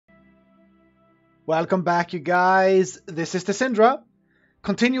Welcome back, you guys. This is the Syndra,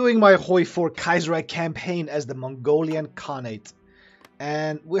 continuing my HOI4 Kaiserreich campaign as the Mongolian Khanate.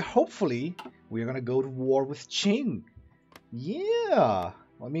 And we're gonna go to war with Qing. Yeah.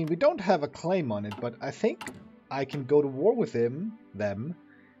 I mean, we don't have a claim on it, but I think I can go to war with them,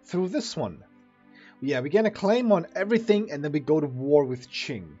 through this one. Yeah, we get a claim on everything, and then we go to war with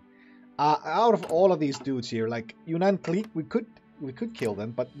Qing. Out of all of these dudes here, like Yunnan clique, we could kill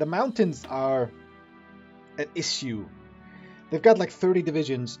them, but the mountains are an issue. They've got like 30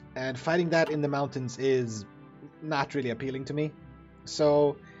 divisions, and fighting that in the mountains is not really appealing to me.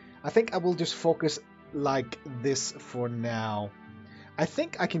 So I think I will just focus like this for now. I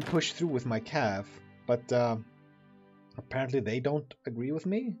think I can push through with my cav, but apparently they don't agree with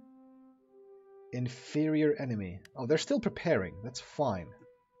me. Inferior enemy. Oh, they're still preparing. That's fine.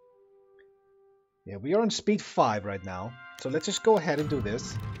 Yeah, we are on speed 5 right now. So let's just go ahead and do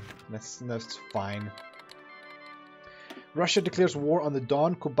this. That's fine. Russia declares war on the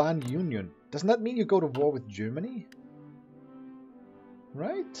Don-Kuban Union. Doesn't that mean you go to war with Germany?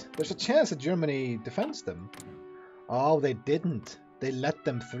 Right? There's a chance that Germany defends them. Oh, they didn't. They let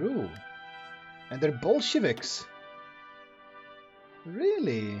them through. And they're Bolsheviks.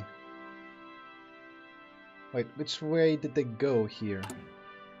 Really? Wait, which way did they go here?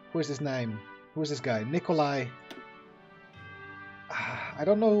 Who is his name? Who is this guy? Nikolai. I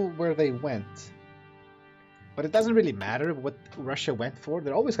don't know where they went. But it doesn't really matter what Russia went for.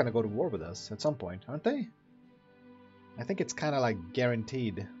 They're always going to go to war with us at some point, aren't they? I think it's kind of like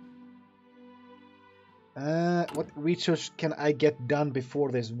guaranteed. What research can I get done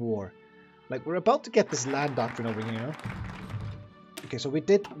before this war? Like, we're about to get this land doctrine over here. Okay, so we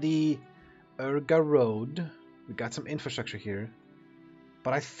did the Urga Road. We got some infrastructure here.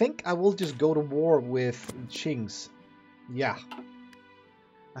 But I think I will just go to war with Qings. Yeah.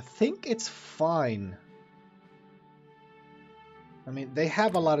 I think it's fine. I mean, they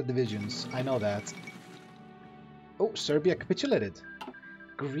have a lot of divisions. I know that. Oh, Serbia capitulated.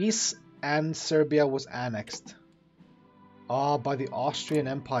 Greece and Serbia was annexed. Ah, by the Austrian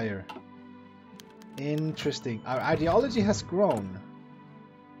Empire. Interesting. Our ideology has grown.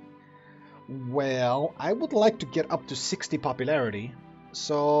 Well, I would like to get up to 60 popularity.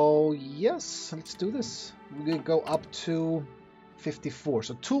 So, yes, let's do this. We're going to go up to 54.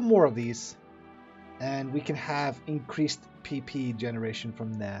 So 2 more of these. And we can have increased PP generation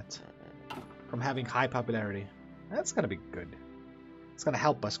from that. From having high popularity. That's going to be good. It's going to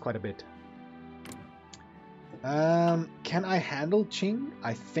help us quite a bit. Can I handle Qing?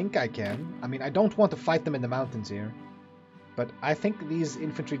 I think I can. I mean, I don't want to fight them in the mountains here. But I think these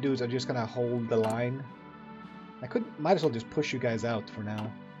infantry dudes are just going to hold the line. Might as well just push you guys out for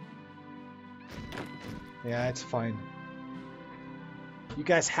now. Yeah, it's fine. You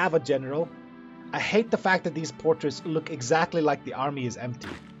guys have a general. I hate the fact that these portraits look exactly like the army is empty.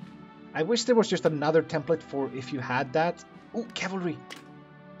 I wish there was just another template for if you had that. Ooh, cavalry!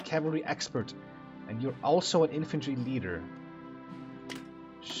 Cavalry expert. And you're also an infantry leader.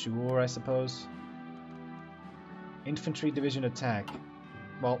 Sure, I suppose. Infantry division attack.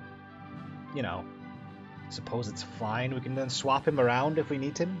 Well, you know. Suppose it's fine. We can then swap him around if we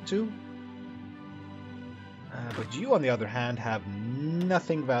need him to. But you, on the other hand, have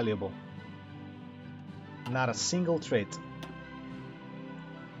nothing valuable. Not a single trait.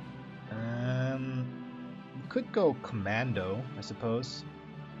 You could go commando, I suppose.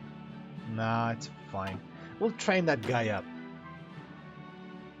 Nah, it's fine. We'll train that guy up.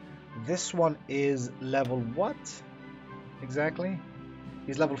 This one is level what? Exactly?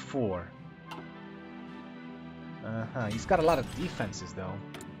 He's level 4. He's got a lot of defenses, though.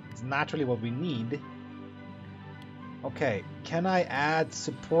 It's not really what we need. Okay, can I add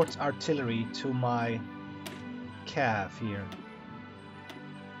support artillery to my cav here?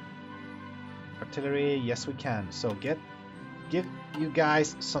 Artillery, yes we can. So give you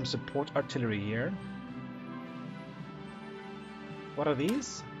guys some support artillery here. What are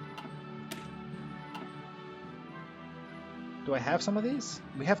these? Do I have some of these?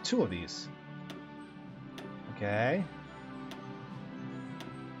 We have 2 of these. Okay.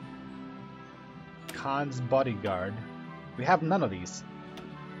 Khan's bodyguard. We have none of these.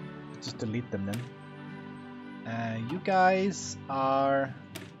 Let's just delete them then. You guys are...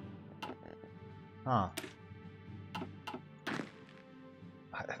 Huh.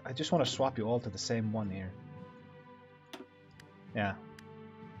 I just want to swap you all to the same one here. Yeah.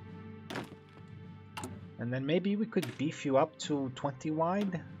 And then maybe we could beef you up to 20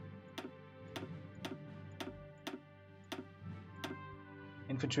 wide.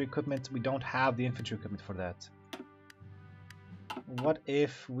 Infantry equipment, we don't have the infantry equipment for that. What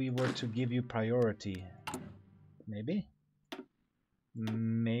if we were to give you priority? Maybe?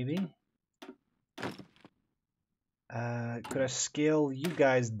 Maybe? Could I scale you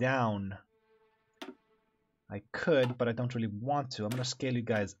guys down? I could, but I don't really want to. I'm gonna scale you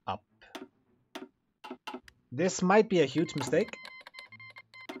guys up. This might be a huge mistake.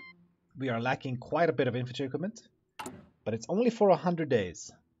 We are lacking quite a bit of infantry equipment, but it's only for 100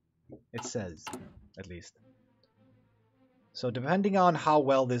 days. It says, at least. So depending on how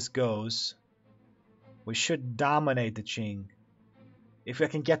well this goes, we should dominate the Qing. If I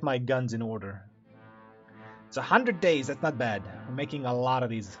can get my guns in order. It's 100 days, that's not bad. We're making a lot of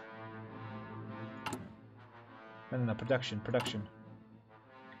these. No, production.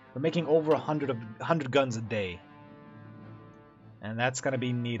 We're making over 100 guns a day. And that's gonna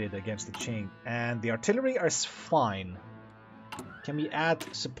be needed against the Qing. And the artillery is fine. Can we add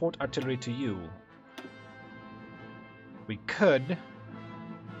support artillery to you? We could.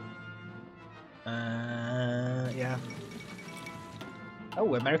 Yeah.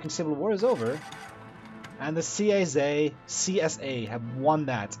 Oh, American Civil War is over. And the CSA have won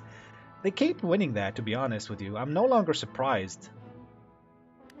that. They keep winning that, to be honest with you. I'm no longer surprised.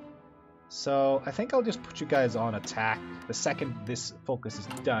 So, I think I'll just put you guys on attack the second this focus is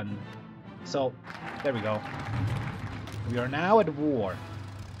done. So, there we go. We are now at war.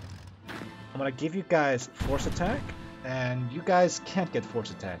 I'm gonna give you guys force attack, and you guys can't get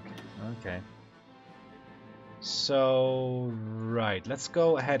force attack. Okay. So, right, let's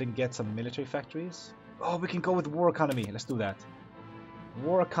go ahead and get some military factories. Oh, we can go with war economy. Let's do that.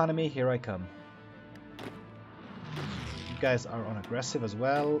 War economy, here I come. You guys are on aggressive as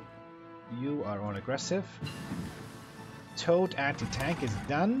well. You are on aggressive. Toad anti-tank is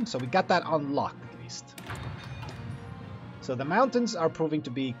done, so we got that unlocked at least. So the mountains are proving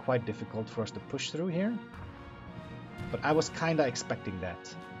to be quite difficult for us to push through here. But I was kinda expecting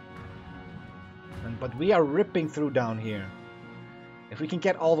that. But we are ripping through down here. If we can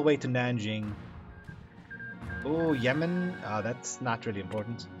get all the way to Nanjing. Oh, Yemen. That's not really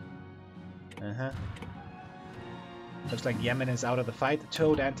important. Looks like Yemen is out of the fight.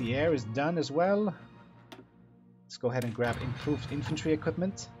 Toad anti-air is done as well. Let's go ahead and grab improved infantry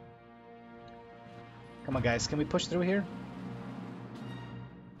equipment. Come on, guys. Can we push through here?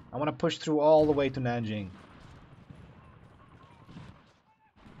 I want to push through all the way to Nanjing.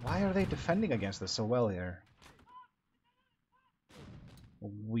 Why are they defending against us so well here?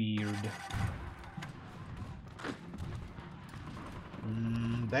 Weird.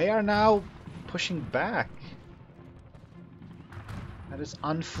 They are now pushing back. That is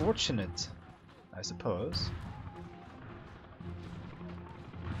unfortunate, I suppose.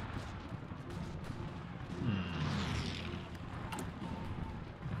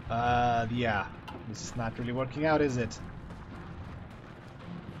 Yeah. This is not really working out, is it?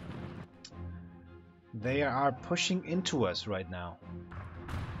 They are pushing into us right now.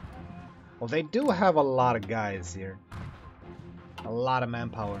 Well, they do have a lot of guys here. A lot of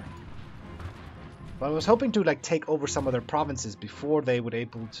manpower. But I was hoping to like take over some of their provinces before they would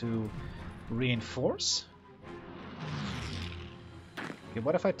able to reinforce. Okay,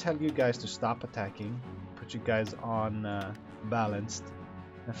 what if I tell you guys to stop attacking, put you guys on balanced,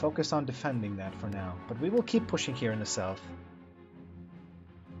 and focus on defending that for now. But we will keep pushing here in the south.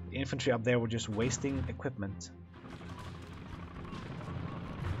 The infantry up there were just wasting equipment.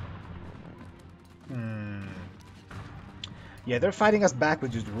 Yeah, they're fighting us back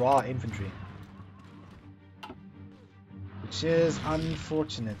with just raw infantry. Which is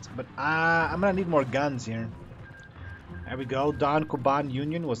unfortunate. But I'm gonna need more guns here. There we go. Don Kuban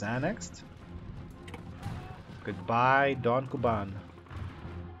Union was annexed. Goodbye, Don Kuban.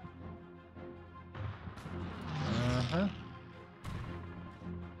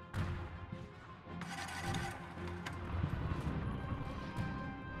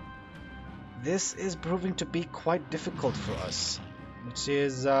 This is proving to be quite difficult for us, which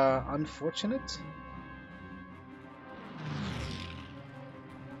is unfortunate.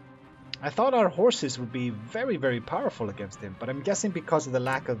 I thought our horses would be very, very powerful against him, but I'm guessing because of the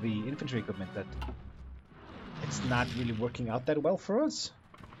lack of the infantry equipment that it's not really working out that well for us.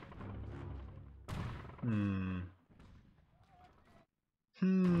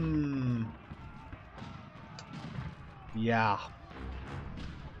 Yeah.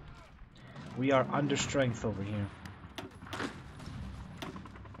 We are under strength over here.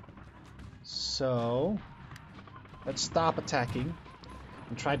 So, let's stop attacking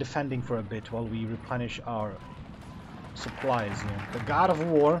and try defending for a bit while we replenish our supplies here. The God of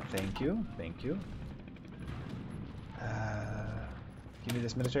War, thank you, thank you. Give me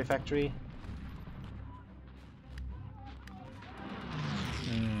this military factory.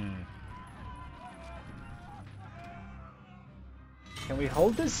 Can we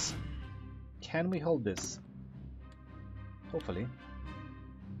hold this? Can we hold this? Hopefully.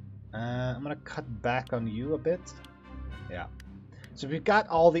 I'm gonna cut back on you a bit. Yeah. So we've got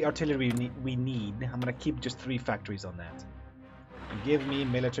all the artillery we need. I'm gonna keep just 3 factories on that. And give me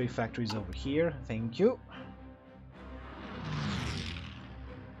military factories over here. Thank you.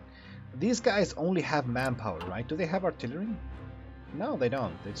 These guys only have manpower, right? Do they have artillery? No, they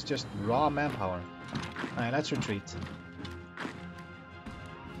don't. It's just raw manpower. Alright, let's retreat.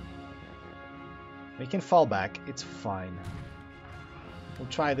 We can fall back. It's fine. We'll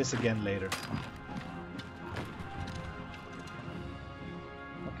try this again later.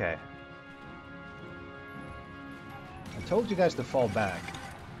 Okay. I told you guys to fall back.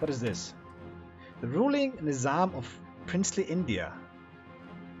 What is this? The ruling Nizam of princely India.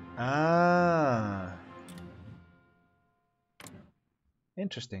 Ah.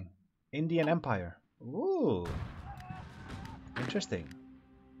 Interesting. Indian Empire. Ooh. Interesting.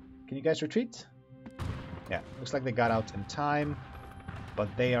 Can you guys retreat? Yeah, looks like they got out in time.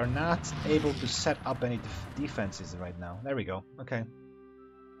 But they are not able to set up any defenses right now. There we go. Okay.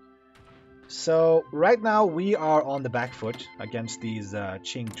 So, right now we are on the back foot against these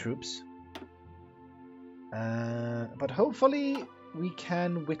Qing troops. But hopefully we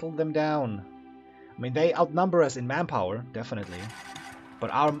can whittle them down. I mean, they outnumber us in manpower, definitely. But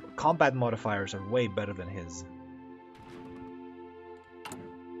our combat modifiers are way better than his.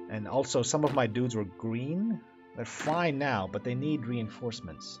 And also, some of my dudes were green. They're fine now, but they need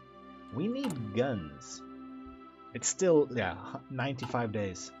reinforcements. We need guns. It's still, yeah, 95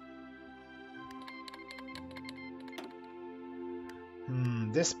 days.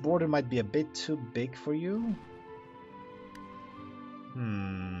 This border might be a bit too big for you.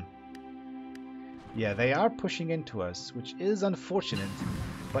 Yeah, they are pushing into us, which is unfortunate.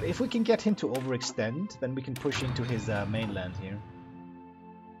 But if we can get him to overextend, then we can push into his mainland here.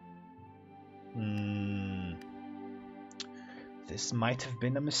 This might have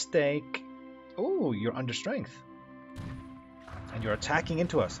been a mistake. Oh, you're under strength. And you're attacking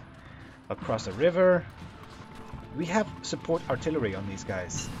into us. Across the river. We have support artillery on these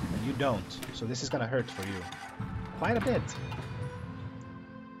guys. And you don't. So this is gonna hurt for you. Quite a bit.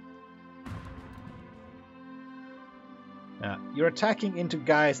 You're attacking into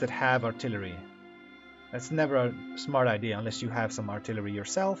guys that have artillery. That's never a smart idea unless you have some artillery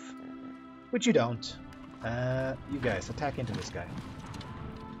yourself. Which you don't. You guys, attack into this guy.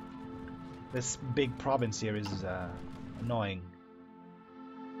 This big province here is annoying.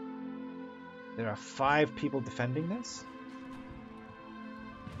 There are 5 people defending this.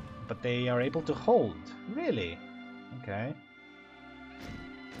 But they are able to hold. Really? Okay.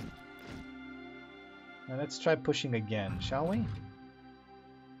 Now let's try pushing again, shall we?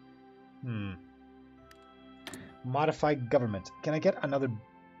 Modify government. Can I get another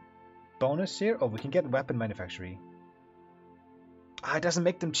bonus here? Oh, we can get weapon manufacturing. Ah, it doesn't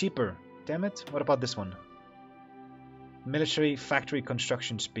make them cheaper. Damn it. What about this one? Military factory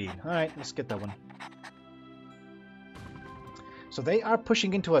construction speed. Alright, let's get that one. So they are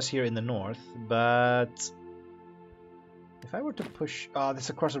pushing into us here in the north, but if I were to push... Ah, this is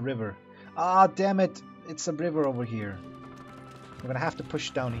across a river. Ah, damn it. It's a river over here. We're gonna have to push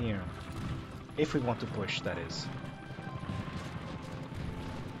down here. If we want to push, that is.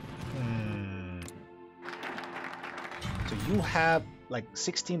 So you have like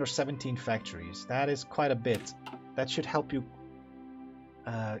 16 or 17 factories. That is quite a bit. That should help you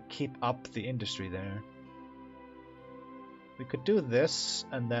keep up the industry there. We could do this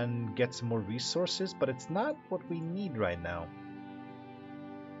and then get some more resources, but it's not what we need right now.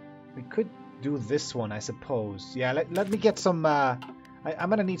 We could do this one, I suppose. Yeah, let me get some... I'm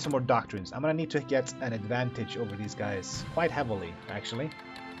gonna need some more doctrines. I'm gonna need to get an advantage over these guys. Quite heavily, actually.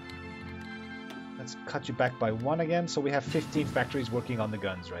 Let's cut you back by 1 again. So we have 15 factories working on the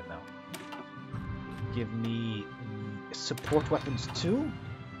guns right now. Give me support weapons too.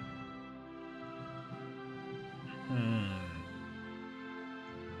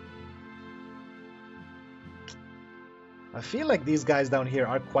 I feel like these guys down here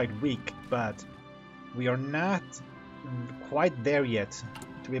are quite weak, but we are not quite there yet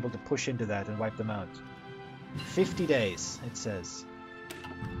to be able to push into that and wipe them out. 50 days, it says.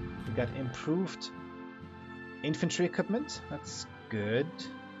 We got improved infantry equipment. That's good.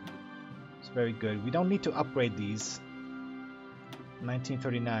 It's very good. We don't need to upgrade these.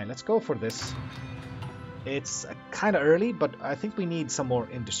 1939. Let's go for this. It's kind of early, but I think we need some more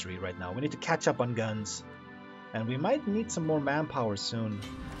industry right now. We need to catch up on guns. And we might need some more manpower soon.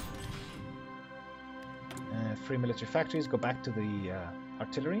 Free military factories. Go back to the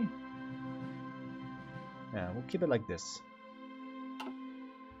artillery. Yeah, we'll keep it like this.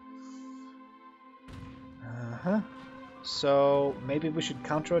 Uh-huh. So maybe we should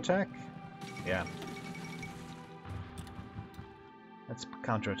counterattack? Yeah. Let's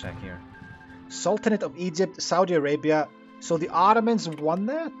counterattack here. Sultanate of Egypt, Saudi Arabia. So the Ottomans won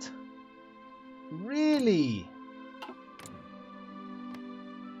that? Really?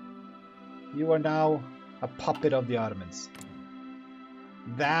 You are now a puppet of the Ottomans.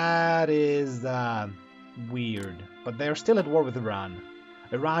 That is weird. But they're still at war with Iran.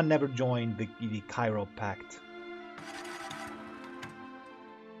 Iran never joined the Cairo Pact.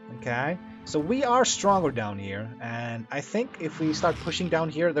 Okay, so we are stronger down here, and I think if we start pushing down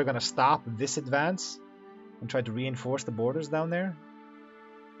here, they're gonna stop this advance and try to reinforce the borders down there.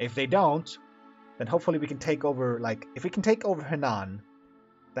 If they don't, then hopefully we can take over, like, if we can take over Henan,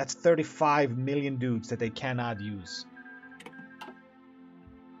 that's 35 million dudes that they cannot use.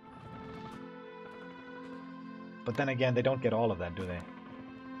 But then again, they don't get all of that, do they?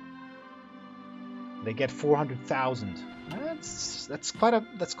 They get 400,000. That's quite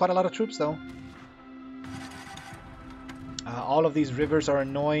a lot of troops, though. All of these rivers are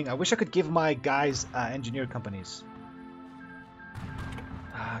annoying. I wish I could give my guys engineer companies.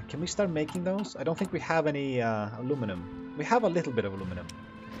 Can we start making those? I don't think we have any aluminum. We have a little bit of aluminum.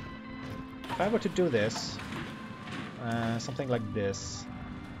 If I were to do this, something like this,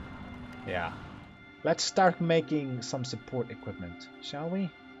 yeah. Let's start making some support equipment, shall we?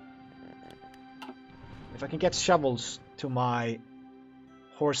 If I can get shovels to my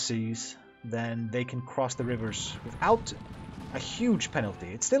horses, then they can cross the rivers without a huge penalty.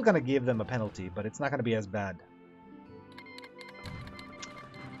 It's still going to give them a penalty, but it's not going to be as bad.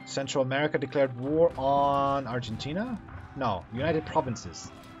 Central America declared war on Argentina? No, United Provinces.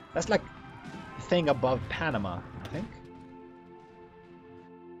 That's like the thing above Panama, I think.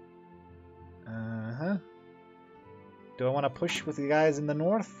 Uh-huh. Do I want to push with the guys in the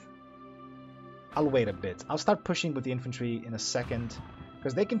north? I'll wait a bit. I'll start pushing with the infantry in a second,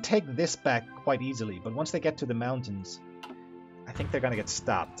 because they can take this back quite easily, but once they get to the mountains, I think they're gonna get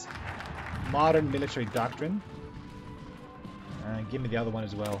stopped. Modern military doctrine. Give me the other one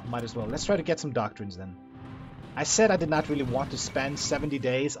as well. Might as well. Let's try to get some doctrines then. I said I did not really want to spend 70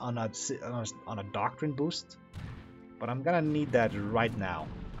 days on a doctrine boost, but I'm gonna need that right now.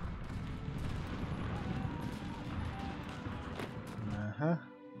 Uh-huh.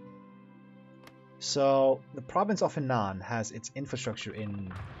 So, the province of Henan has its infrastructure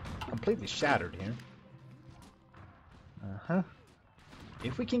completely shattered here. Uh-huh.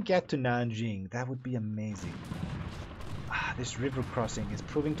 If we can get to Nanjing, that would be amazing. This river crossing is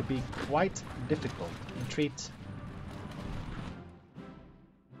proving to be quite difficult. Retreat.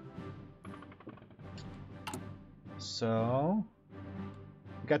 So,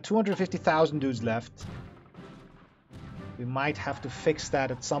 we got 250,000 dudes left. We might have to fix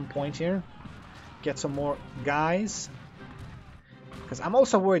that at some point here. Get some more guys, because I'm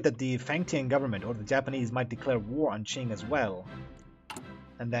also worried that the Fangtian government or the Japanese might declare war on Qing as well,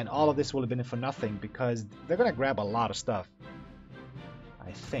 and then all of this will have been for nothing because they're gonna grab a lot of stuff,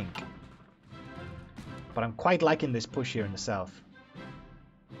 I think. But I'm quite liking this push here in the south.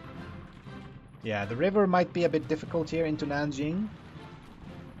 Yeah, the river might be a bit difficult here into Nanjing,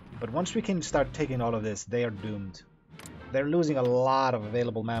 but once we can start taking all of this, they are doomed. They're losing a lot of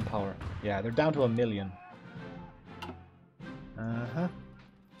available manpower. Yeah, they're down to 1 million. Uh-huh.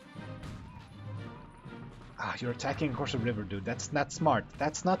 You're attacking across a river, dude. That's not smart.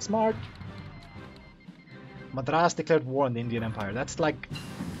 That's not smart. Madras declared war on the Indian Empire. That's like...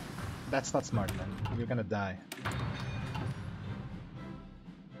 That's not smart, man. You're gonna die.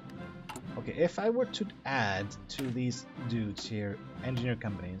 Okay, if I were to add to these dudes here, engineer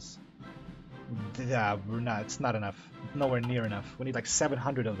companies... Yeah, it's not enough. Nowhere near enough. We need like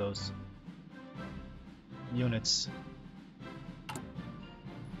 700 of those units.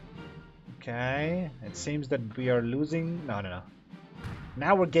 Okay, it seems that we are losing. No.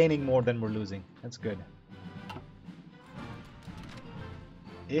 Now we're gaining more than we're losing. That's good.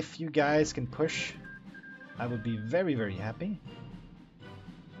 If you guys can push, I would be very, very happy.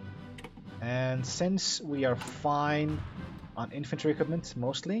 And since we are fine on infantry equipment,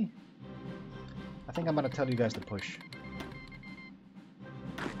 mostly, I think I'm gonna tell you guys to push.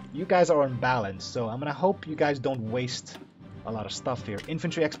 You guys are on balance, so I'm gonna hope you guys don't waste a lot of stuff here.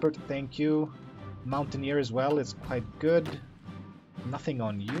 Infantry expert, thank you. Mountaineer as well is quite good. Nothing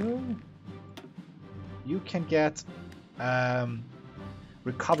on you. You can get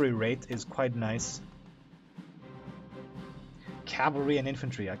recovery rate is quite nice. Cavalry and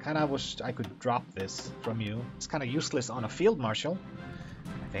infantry. I kind of wish I could drop this from you. It's kind of useless on a field marshal,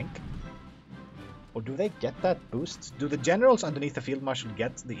 I think. Or do they get that boost? Do the generals underneath the field marshal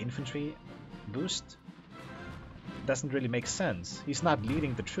get the infantry boost? doesn't really make sense. He's not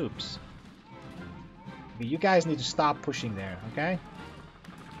leading the troops. Okay, you guys need to stop pushing there, okay?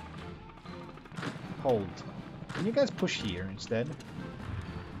 Hold. Can you guys push here instead?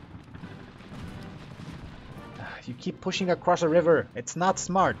 You keep pushing across a river. It's not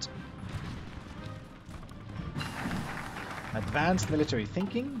smart. Advanced military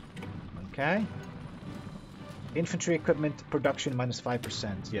thinking. Okay. Infantry equipment production minus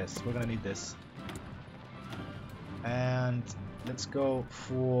 5%. Yes, we're gonna need this. And let's go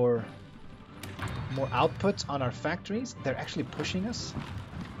for more output on our factories. They're actually pushing us.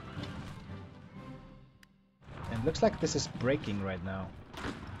 And looks like this is breaking right now.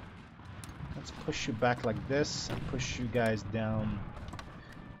 Let's push you back like this and push you guys down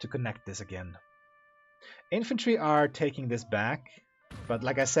to connect this again. Infantry are taking this back, but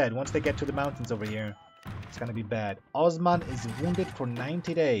like I said, once they get to the mountains over here, it's gonna be bad. Osman is wounded for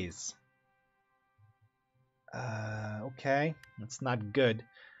 90 days. Okay, that's not good.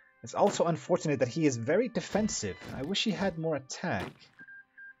 It's also unfortunate that he is very defensive. I wish he had more attack.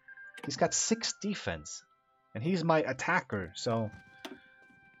 He's got 6 defense, and he's my attacker, so...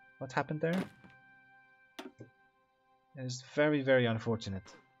 What happened there? It's very, very unfortunate.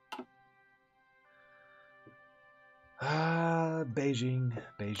 Beijing,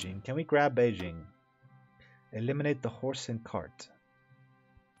 Beijing. Can we grab Beijing? Eliminate the horse and cart.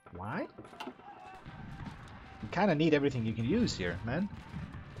 Why? You kind of need everything you can use here, man.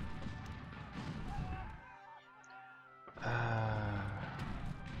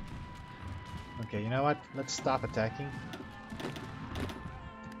 Okay, you know what? Let's stop attacking.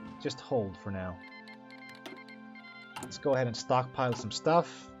 Just hold for now. Let's go ahead and stockpile some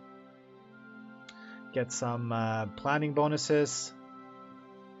stuff. Get some planning bonuses.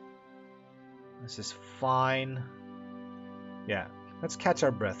 This is fine. Yeah, let's catch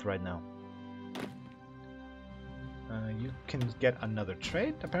our breath right now. You can get another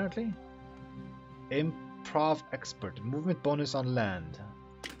trade, apparently. Improv expert. Movement bonus on land.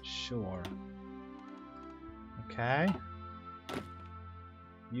 Sure. Okay.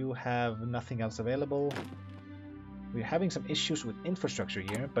 You have nothing else available. We're having some issues with infrastructure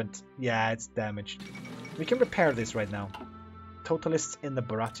here, but yeah, it's damaged. We can repair this right now. Totalists in the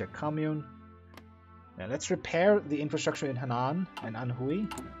Baratia commune. Now let's repair the infrastructure in Henan and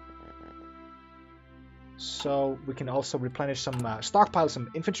Anhui. So we can also replenish some, stockpile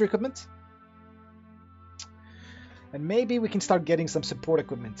some infantry equipment. And maybe we can start getting some support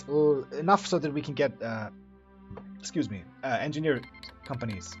equipment. Enough so that we can get, engineer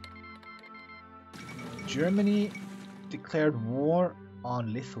companies. Germany declared war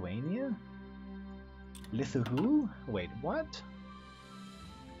on Lithuania? Who? Wait, what?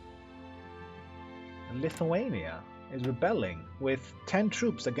 Lithuania is rebelling with 10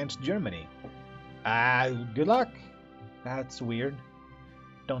 troops against Germany. Good luck. That's weird.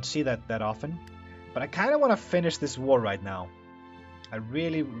 Don't see that often. But I kind of want to finish this war right now. I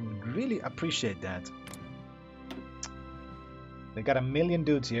really, really appreciate that. They got 1 million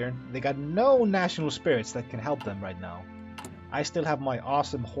dudes here. They got no national spirits that can help them right now. I still have my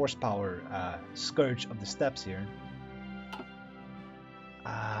awesome horsepower Scourge of the Steppes here.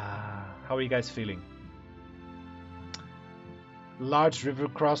 How are you guys feeling? Large river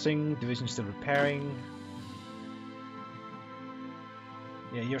crossing, division still repairing.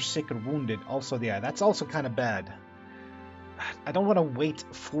 Yeah, you're sick or wounded. Also, yeah, that's also kind of bad. I don't want to wait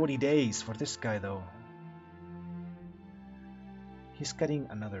 40 days for this guy, though. He's getting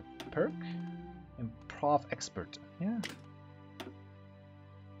another perk. Improv expert. Yeah.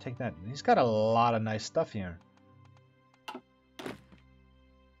 Take that. He's got a lot of nice stuff here.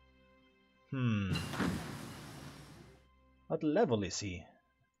 What level is he?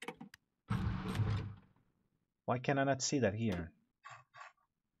 Why can I not see that here?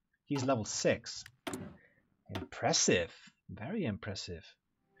 He's level 6. Impressive. Very impressive.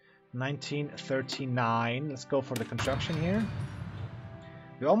 1939. Let's go for the construction here.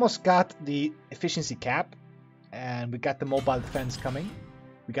 We almost got the efficiency cap. And we got the mobile defense coming.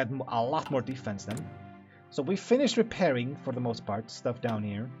 We got a lot more defense then. So we finished repairing, for the most part, stuff down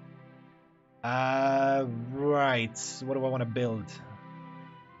here. Right. What do I want to build?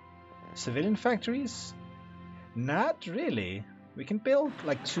 Civilian factories? Not really. We can build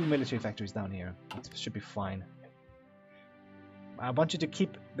like 2 military factories down here. That should be fine. I want you to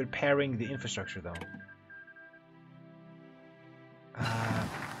keep repairing the infrastructure though.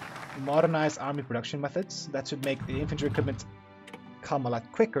 Modernize army production methods. That should make the infantry equipment come a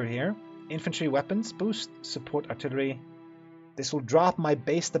lot quicker here. Infantry weapons boost, support artillery. This will drop my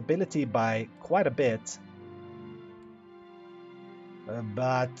base stability by quite a bit.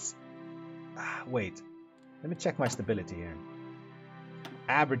 Wait. Let me check my stability here.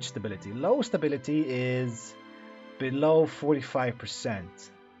 Average stability. Low stability is below 45%.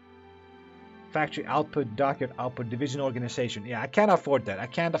 Factory output, dockyard output, division organization. Yeah, I can't afford that. I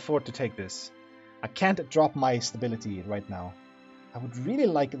can't afford to take this. I can't drop my stability right now. I would really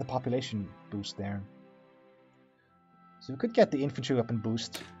like the population boost there. So we could get the infantry weapon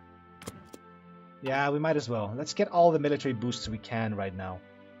boost. Yeah, we might as well. Let's get all the military boosts we can right now.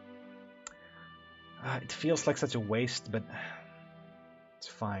 It feels like such a waste, but it's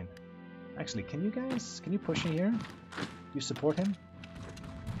fine. Actually, can you push in here? Do you support him?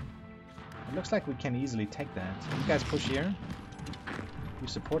 It looks like we can easily take that. You guys push here. You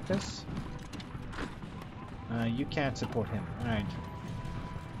support this? You can't support him. Alright.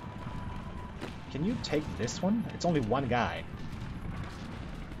 Can you take this one? It's only one guy.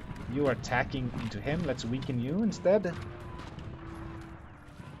 You are attacking into him. Let's weaken you instead.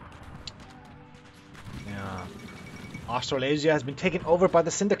 Yeah. Australasia has been taken over by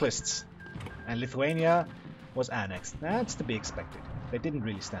the Syndicalists. And Lithuania was annexed. That's to be expected. They didn't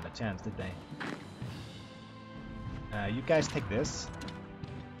really stand a chance, did they? You guys take this.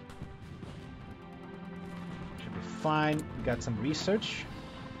 Should be fine. We got some research.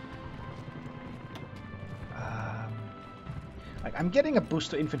 I'm getting a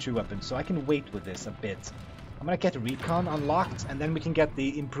boost to infantry weapons, so I can wait with this a bit. I'm gonna get recon unlocked, and then we can get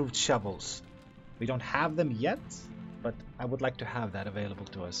the improved shovels. We don't have them yet, but I would like to have that available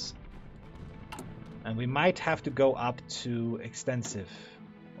to us. And we might have to go up to extensive,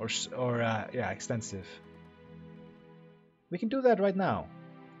 yeah, extensive. We can do that right now.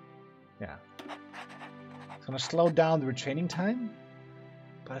 Yeah. It's gonna slow down the retraining time,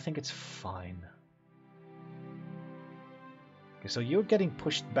 but I think it's fine. Okay, so you're getting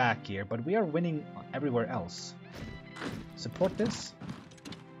pushed back here, but we are winning everywhere else. Support this.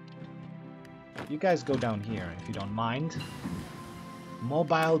 You guys go down here if you don't mind.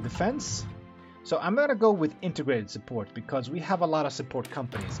 Mobile defense. So I'm gonna go with integrated support because we have a lot of support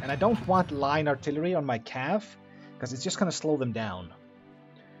companies, and I don't want line artillery on my cav because it's just gonna slow them down.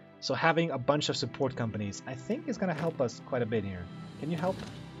 So having a bunch of support companies, I think, is gonna help us quite a bit here. Can you help?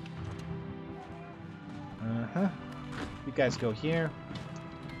 You guys go here.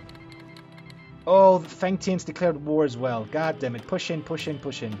 Oh, the Fengtians declared war as well. God damn it. Push in, push in,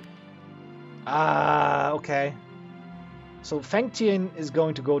 push in. Okay. So Fengtian is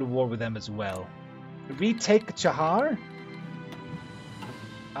going to go to war with them as well. Retake Chahar?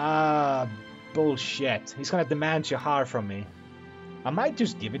 Bullshit. He's gonna demand Chahar from me. I might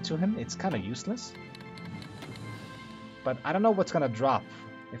just give it to him. It's kind of useless. But I don't know what's gonna drop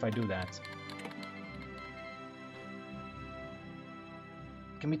if I do that.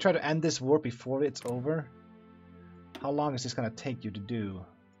 Can we try to end this war before it's over? How long is this gonna take you to do?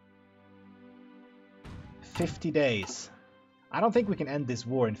 50 days. I don't think we can end this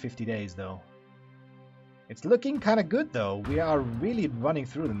war in 50 days, though. It's looking kind of good, though. We are really running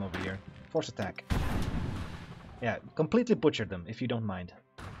through them over here. Force attack. Yeah, completely butchered them, if you don't mind.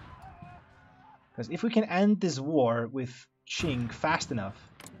 Because if we can end this war with Qing fast enough,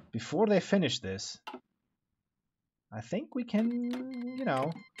 before they finish this, I think we can, you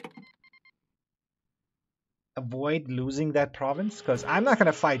know, avoid losing that province. Because I'm not going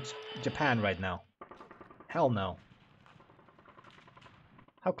to fight Japan right now. Hell no.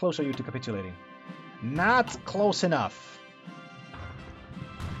 How close are you to capitulating? Not close enough.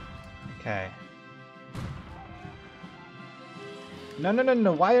 Okay. No, no, no,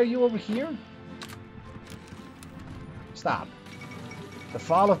 no. Why are you over here? Stop. The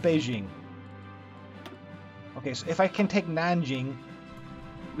fall of Beijing. Okay, so if I can take Nanjing,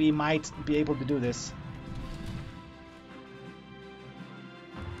 we might be able to do this.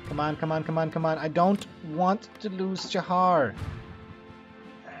 Come on, come on, come on, come on. I don't want to lose Chahar.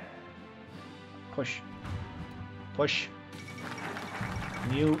 Push. Push.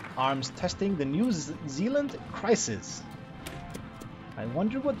 New arms testing. The New Zealand crisis. I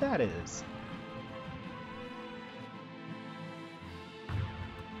wonder what that is.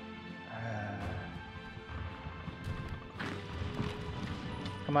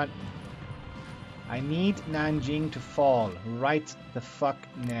 Come on. I need Nanjing to fall right the fuck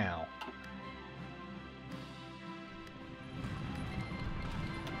now.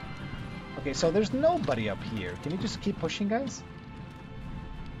 Okay, so there's nobody up here. Can you just keep pushing, guys?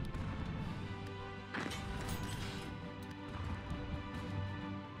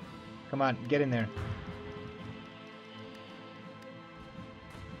 Come on, get in there.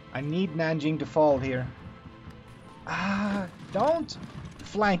 I need Nanjing to fall here. Don't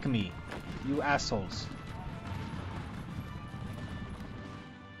flank me, you assholes.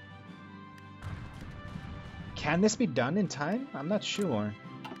 Can this be done in time? I'm not sure.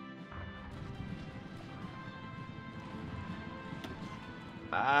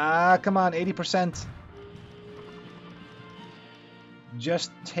 Ah, come on, 80%.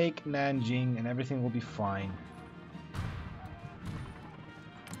 Just take Nanjing and everything will be fine.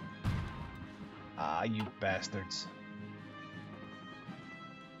 Ah, you bastards.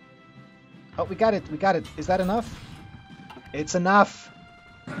 Oh, we got it, we got it. Is that enough? It's enough!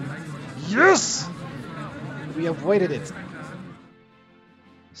 Yes! We avoided it.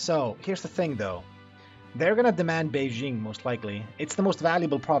 So, here's the thing though. They're gonna demand Beijing, most likely. It's the most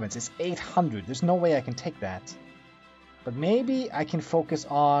valuable province. It's 800. There's no way I can take that. But maybe I can focus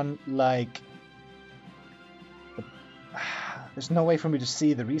on, like... There's no way for me to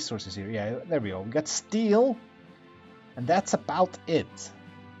see the resources here. Yeah, there we go. We got steel. And that's about it.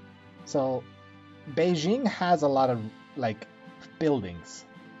 So, Beijing has a lot of, like, buildings.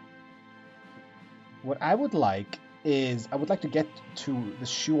 What I would like is, I would like to get to the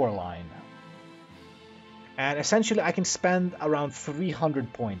shoreline. And essentially I can spend around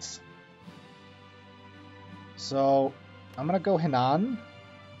 300 points. So I'm gonna go Henan.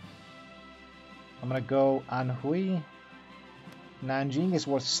 I'm gonna go Anhui. Nanjing is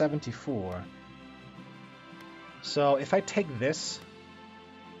worth 74. So if I take this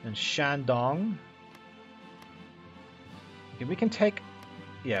and Shandong, okay, we can take,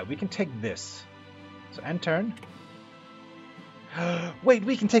 yeah, we can take this. So end turn. Wait,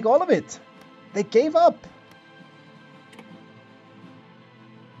 we can take all of it. They gave up.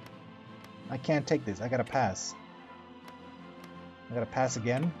 I can't take this. I gotta pass. I gotta pass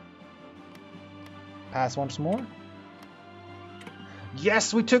again. Pass once more.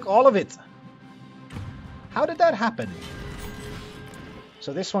 Yes, we took all of it. How did that happen?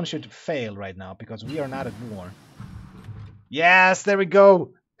 So this one should fail right now because we are not at war. Yes, there we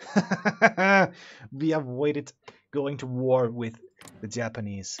go. We avoided going to war with the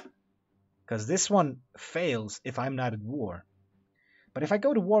Japanese. Because this one fails if I'm not at war. But if I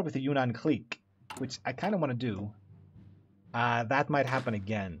go to war with the Yunnan clique, which I kind of want to do, that might happen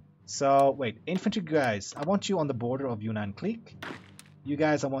again. So, wait, infantry guys, I want you on the border of Yunnan clique. You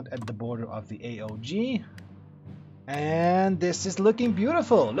guys I want at the border of the AOG. And this is looking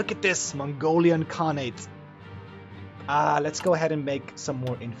beautiful. Look at this, Mongolian Khanate. Let's go ahead and make some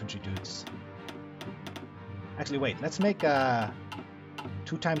more infantry dudes. Actually, wait, let's make 2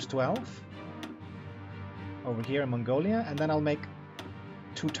 times 12 over here in Mongolia, and then I'll make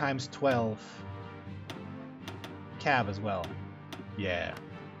 2 times 12 Cav as well. Yeah.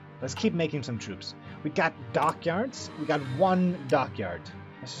 Let's keep making some troops. We got dockyards. We got 1 dockyard.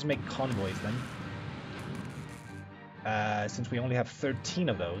 Let's just make convoys then. Since we only have 13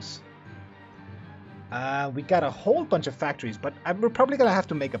 of those. We got a whole bunch of factories, but we're probably going to have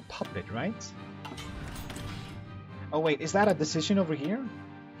to make a puppet, right? Oh wait, is that a decision over here?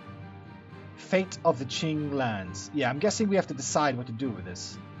 Fate of the Qing lands. Yeah, I'm guessing we have to decide what to do with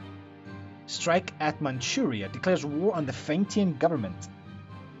this. Strike at Manchuria. Declares war on the Fengtian government.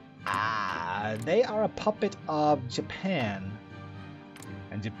 They are a puppet of Japan.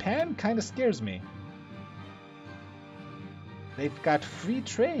 And Japan kind of scares me. They've got free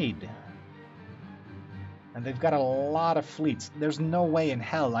trade. And they've got a lot of fleets. There's no way in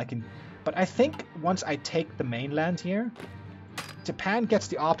hell I can... But I think once I take the mainland here, Japan gets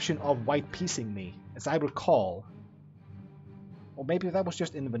the option of white piecing me, as I recall. Or maybe that was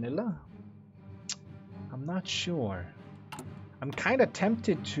just in vanilla? I'm not sure. I'm kind of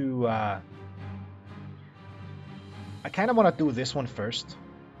tempted to... I kind of want to do this one first.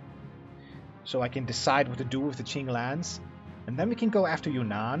 So I can decide what to do with the Qing lands. And then we can go after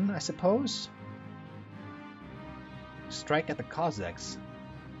Yunnan, I suppose. Strike at the Cossacks.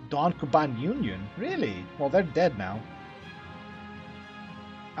 Don Kuban Union? Really? Well, they're dead now.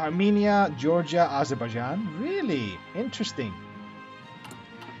 Armenia, Georgia, Azerbaijan? Really? Interesting.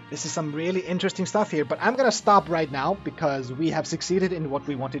 This is some really interesting stuff here, but I'm gonna stop right now because we have succeeded in what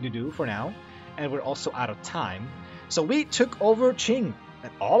we wanted to do for now, and we're also out of time. So we took over Qing,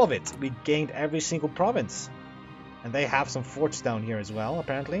 and all of it. We gained every single province. And they have some forts down here as well,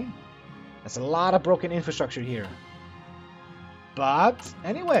 apparently. There's a lot of broken infrastructure here. But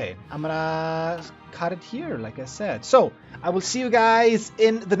anyway, I'm gonna cut it here, like I said. So, I will see you guys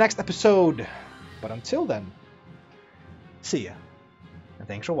in the next episode. But until then, see ya. And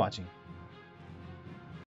thanks for watching.